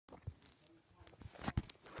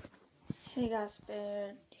Hey guys,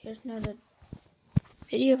 here's another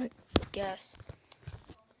video, I guess.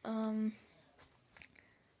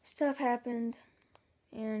 Stuff happened,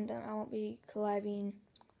 and I won't be collabing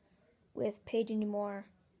with Paige anymore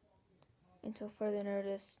until further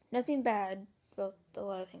notice. Nothing bad, well, a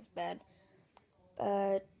lot of things bad,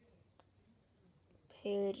 but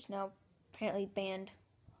Paige is now apparently banned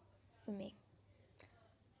from me.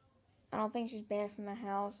 I don't think she's banned from my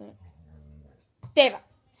house. Deva,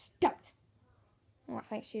 stop it! I don't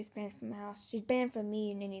think she's banned from my house. She's banned from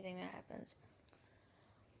me and anything that happens.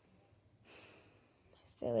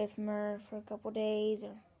 Stay away from her for a couple days,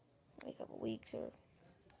 or maybe a couple weeks, or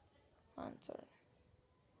months, or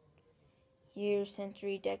years,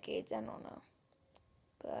 century, decades, I don't know.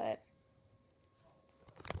 But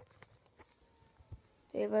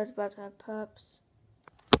Deva's about to have pups.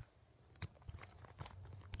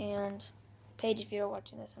 And Paige, if you're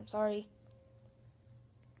watching this, I'm sorry.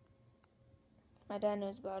 My dad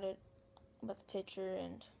knows about it, about the picture,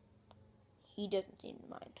 and he doesn't seem to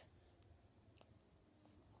mind.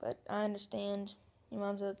 But I understand. Your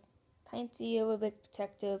mom's a tiny, a little bit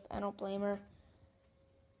protective. I don't blame her.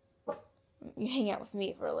 You hang out with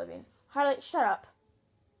me for a living. Shut up.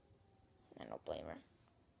 I don't blame her.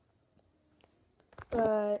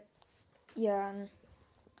 But yeah.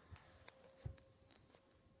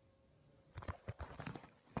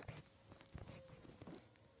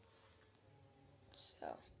 So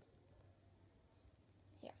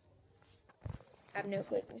yeah. I have no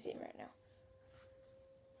clue what I'm seeing right now.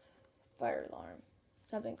 Fire alarm.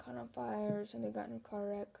 Something caught on fire, or something got in a car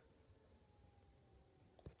wreck.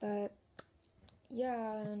 But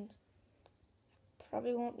yeah, and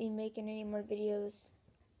probably won't be making any more videos.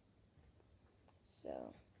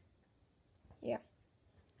 So yeah.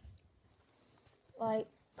 Like,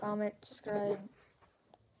 comment, subscribe.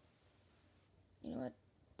 You know what?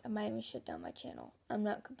 I might even shut down my channel. I'm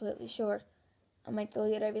not completely sure. I might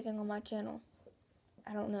delete everything on my channel.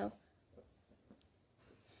 I don't know.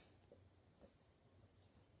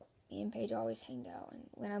 Me and Paige always hanged out, and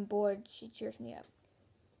when I'm bored, she cheers me up.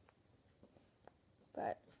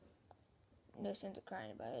 But no sense of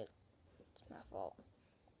crying about it. It's my fault.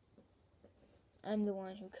 I'm the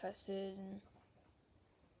one who cusses, and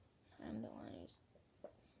I'm the one who's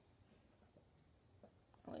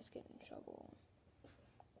always getting in trouble.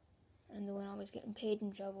 I'm the one always getting paid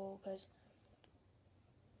in trouble, because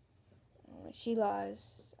when she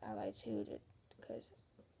lies, I lie too, because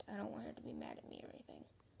I don't want her to be mad at me or anything.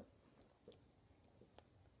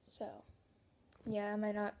 So, yeah, I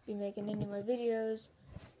might not be making any more videos.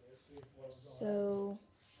 So,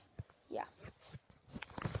 yeah.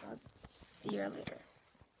 I'll see you later.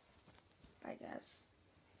 Bye, guys.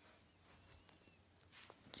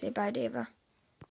 Say bye, Deva.